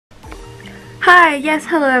Hi, yes,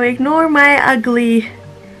 hello, ignore my ugly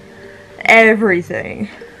everything.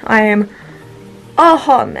 I am a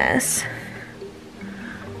hot mess.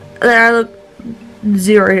 I look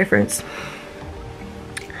zero difference.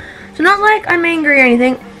 So not like I'm angry or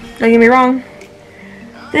anything, don't get me wrong.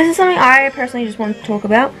 This is something I personally just want to talk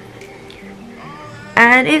about.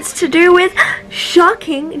 And it's to do with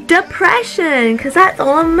shocking depression, because that's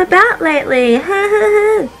all I'm about lately.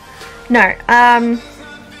 No,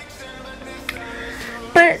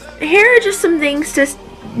 but here are just some things to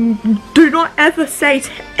do not ever say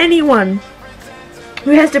to anyone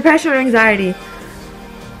who has depression or anxiety.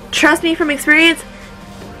 Trust me from experience,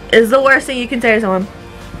 is the worst thing you can say to someone.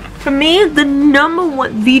 For me, the number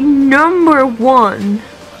one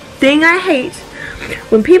thing I hate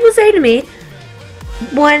when people say to me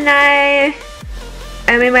when I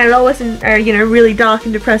am in my lowest and really dark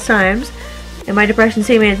and depressed times, and my depression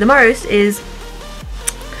seeing me the most, is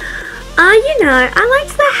I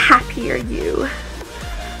liked the happier you.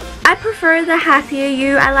 I prefer the happier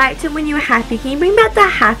you. I liked it when you were happy. Can you bring back the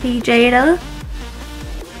happy, Jada?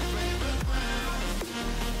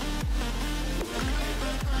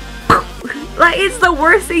 Like, it's the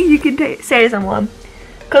worst thing you can say to someone.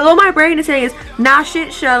 Because all my brain is saying is, nah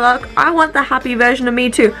shit, Sherlock, I want the happy version of me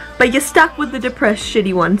too. But you're stuck with the depressed,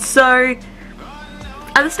 shitty one. So,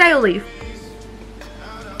 either stay or leave.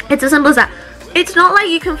 It's as simple as that. It's not like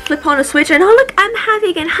you can flip on a switch and, oh look, I'm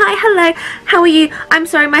happy again. Hi, hello, how are you? I'm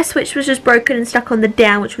sorry, my switch was just broken and stuck on the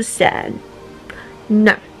down, which was sad.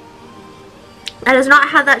 No. That is not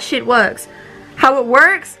how that shit works. How it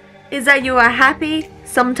works is that you are happy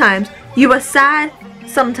sometimes. You are sad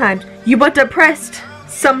sometimes. You are depressed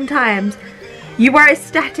sometimes. You are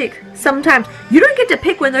ecstatic sometimes. You don't get to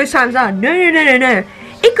pick when those times are. No.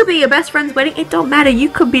 It could be your best friend's wedding. It don't matter. You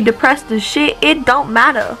could be depressed as shit. It don't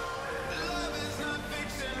matter.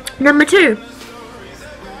 Number two.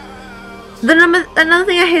 Another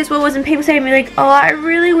thing I hate as well was when people say to me like, oh, I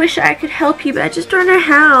really wish I could help you, but I just don't know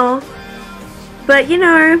how. But if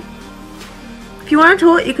you want to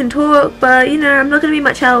talk, you can talk, but I'm not going to be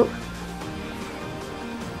much help.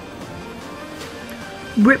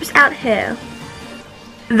 Rips out hair.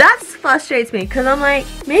 That frustrates me, because I'm like,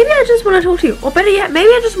 maybe I just want to talk to you. Or better yet, maybe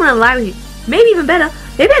I just want to lie with you. Maybe even better,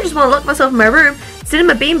 maybe I just want to lock myself in my room, sit in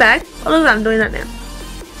my beanbag. Oh look, I'm doing that now.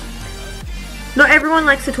 Not everyone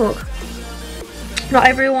likes to talk. Not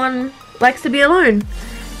everyone likes to be alone.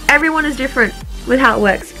 Everyone is different with how it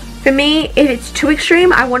works. For me, if it's too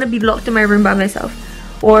extreme, I want to be locked in my room by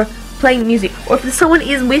myself. Or playing music. Or if someone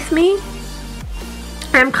is with me,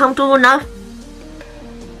 I'm comfortable enough,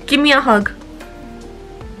 give me a hug.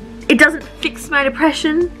 It doesn't fix my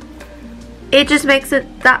depression. It just makes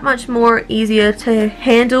it that much more easier to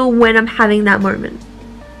handle when I'm having that moment.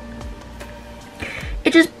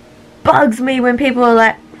 It just bugs me when people are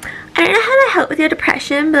like, I don't know how to help with your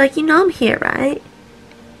depression, but like, I'm here, right?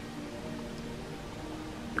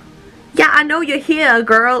 Yeah, I know you're here,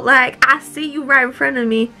 girl. Like, I see you right in front of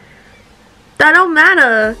me. That don't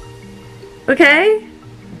matter. Okay?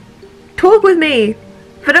 Talk with me.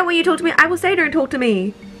 If I don't want you to talk to me, I will say don't talk to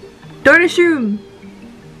me. Don't assume.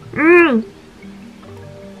 Number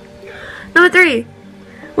three.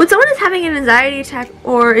 When someone is having an anxiety attack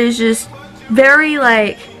or is just very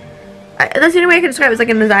like, that's the only way I can describe it, is like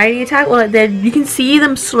an anxiety attack, or like you can see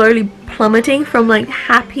them slowly plummeting from like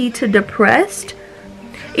happy to depressed,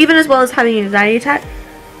 even as well as having an anxiety attack.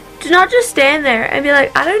 Do not just stand there and be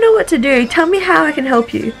like, I don't know what to do, tell me how I can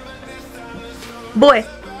help you. Boy,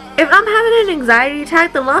 if I'm having an anxiety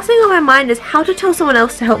attack, the last thing on my mind is how to tell someone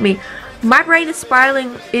else to help me. My brain is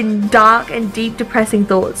spiraling in dark and deep depressing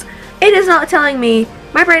thoughts. It is not telling me,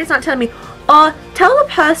 my brain is not telling me, oh, tell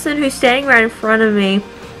the person who's standing right in front of me,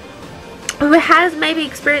 who has maybe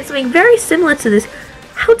experienced something very similar to this,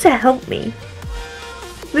 how to help me.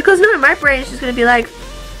 Because no, my brain is just going to be like,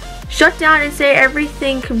 shut down and say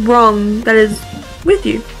everything wrong that is with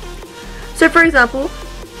you. So for example,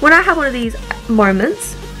 when I have one of these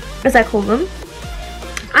moments, as I call them,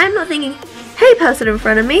 I'm not thinking, hey person in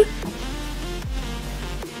front of me,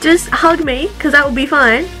 just hug me, because that will be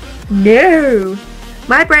fine. No.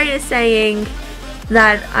 My brain is saying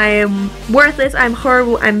that I am worthless, I'm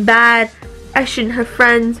horrible, I'm bad, I shouldn't have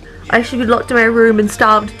friends, I should be locked in my room and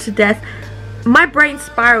starved to death. My brain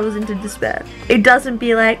spirals into despair. It doesn't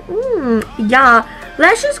be like, yeah,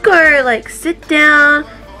 let's just go like sit down,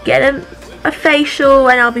 get a facial,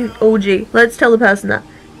 and I'll be OG. Let's tell the person that.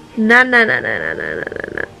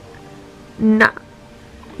 Nah.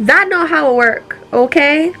 That not how it work,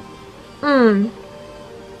 okay? Another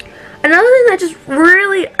thing that just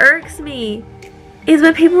really irks me is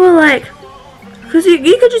when people are like, Because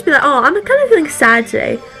you could just be like, oh, I'm kind of feeling sad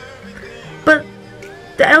today. But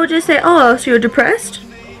I would just say, oh, so you're depressed?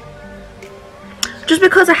 Just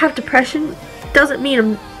because I have depression doesn't mean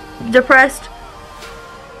I'm depressed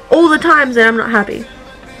all the times that I'm not happy.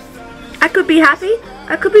 I could be happy.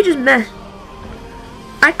 I could be just meh.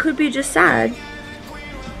 I could be just sad.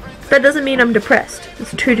 That doesn't mean I'm depressed.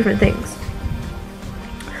 It's two different things.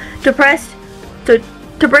 Depressed,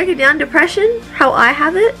 to break it down, depression, how I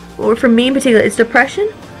have it, or for me in particular, it's depression,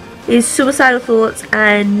 is suicidal thoughts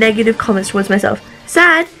and negative comments towards myself.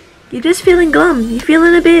 Sad, you're just feeling glum. You're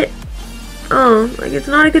feeling a bit, oh, like it's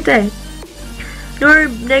not a good day. No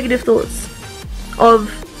negative thoughts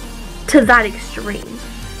to that extreme.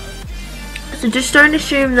 So just don't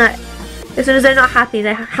assume that as soon as they're not happy,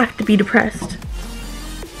 they have to be depressed.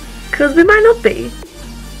 Because we might not be.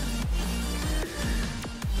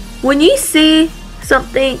 When you see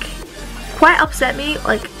something quite upset me,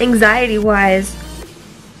 like anxiety wise,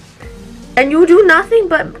 and you'll do nothing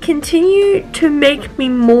but continue to make me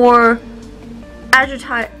more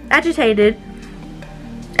agitated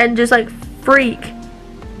and just like freak,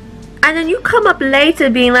 and then you come up later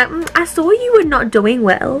being like, I saw you were not doing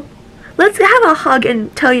well, let's have a hug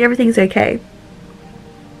and tell you everything's okay.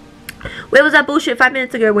 Where was that bullshit 5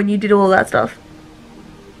 minutes ago when you did all that stuff?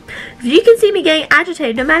 If you can see me getting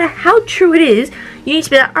agitated, no matter how true it is, you need to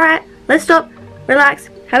be like, alright, let's stop, relax,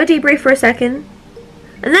 have a debrief for a second,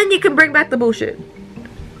 and then you can bring back the bullshit.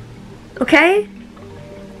 Okay?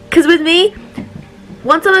 Because with me,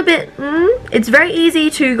 once I'm a bit, it's very easy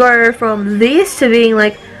to go from this to being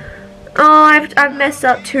like, oh, I've messed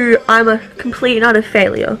up, to I'm a complete and utter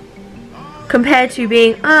failure. Compared to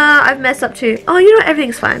being, I've messed up, to, oh, you know what,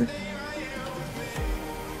 everything's fine.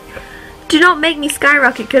 Do not make me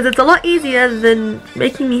skyrocket, because it's a lot easier than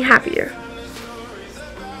making me happier.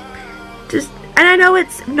 And I know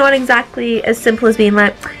it's not exactly as simple as being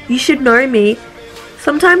like, you should know me.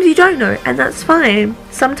 Sometimes you don't know, and that's fine.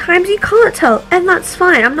 Sometimes you can't tell, and that's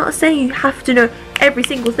fine. I'm not saying you have to know every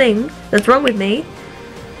single thing that's wrong with me.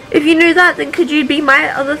 If you knew that, then could you be my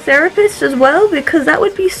other therapist as well? Because that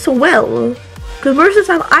would be swell. Because most of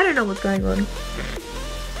the time, I don't know what's going on.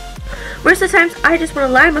 Most of the times, I just want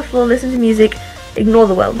to lie on my floor, listen to music, ignore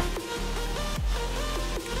the world.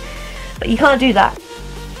 But you can't do that.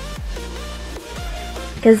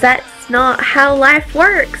 Because that's not how life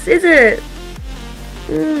works, is it?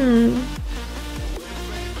 Another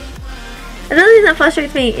thing that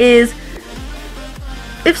frustrates me is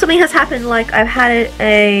if something has happened, like I've had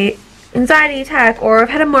a anxiety attack, or I've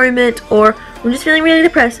had a moment, or I'm just feeling really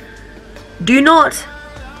depressed, do not,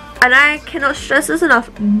 and I cannot stress this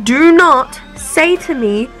enough, do not say to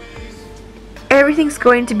me, everything's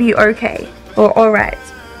going to be okay, or alright.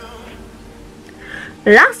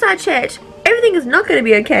 Last I checked, everything is not going to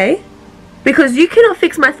be okay, because you cannot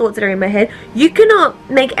fix my thoughts that are in my head. You cannot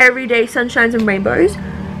make every day sunshines and rainbows.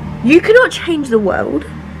 You cannot change the world,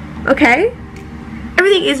 okay?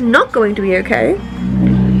 Everything is not going to be okay.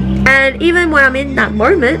 And even when I'm in that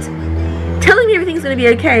moment, telling me everything's going to be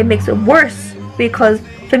okay makes it worse, because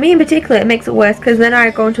for me in particular, it makes it worse, because then I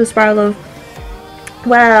go into a spiral of,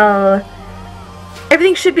 well,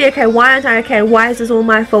 everything should be okay. Why aren't I okay? Why is this all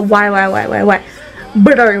my fault? Why?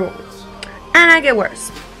 But and I get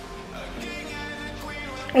worse.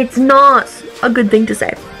 It's not a good thing to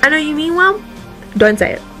say. I know you mean well, don't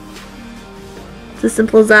say it. It's as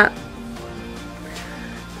simple as that.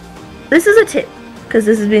 This is a tip, because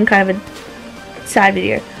this has been kind of a side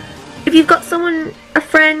video. If you've got someone, a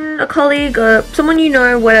friend, a colleague, or someone you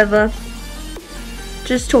know, whatever,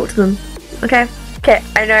 just talk to them, okay? Okay,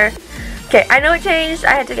 I know it changed.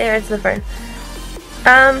 I had to get answer the phone.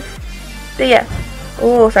 But yeah.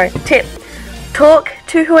 Oh, sorry. Tip. Talk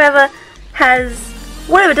to whoever has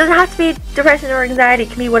whatever. It doesn't have to be depression or anxiety. It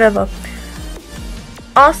can be whatever.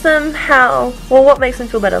 Ask them what makes them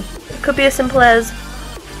feel better. It could be as simple as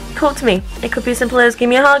talk to me. It could be as simple as give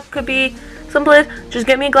me a hug. It could be simple as just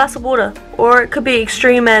get me a glass of water. Or it could be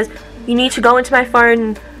extreme as you need to go into my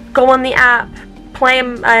phone, go on the app, play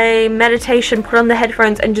a meditation, put on the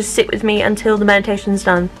headphones, and just sit with me until the meditation's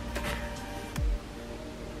done.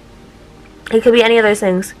 It could be any of those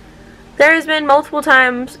things. There has been multiple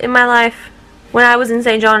times in my life when I was in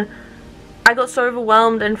St. John, I got so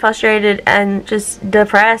overwhelmed and frustrated and just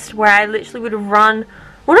depressed where I literally would run,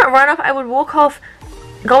 well not run off, I would walk off,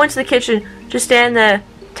 go into the kitchen, just stand there,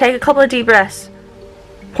 take a couple of deep breaths,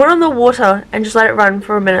 put on the water and just let it run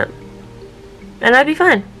for a minute. And I'd be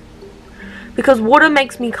fine. Because water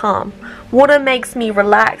makes me calm. Water makes me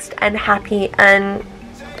relaxed and happy and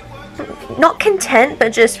not content, but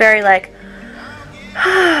just very like,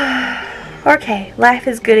 okay, life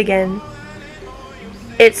is good again.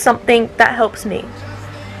 it's something that helps me.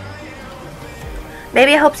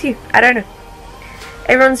 Maybe it helps you. I don't know.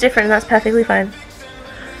 Everyone's different and that's perfectly fine.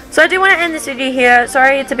 So I do want to end this video here.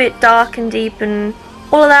 Sorry it's a bit dark and deep and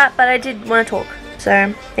all of that, but I did want to talk.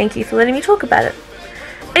 So thank you for letting me talk about it.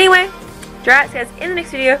 Anyway, alright guys, in the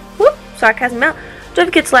next video, whoop, sarcasm out. Don't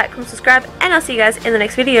forget to like, comment, subscribe, and I'll see you guys in the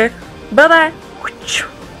next video. Bye bye.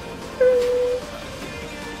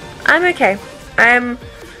 I'm okay. I'm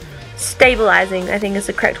stabilizing, I think is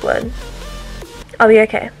the correct word. I'll be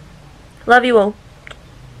okay. Love you all.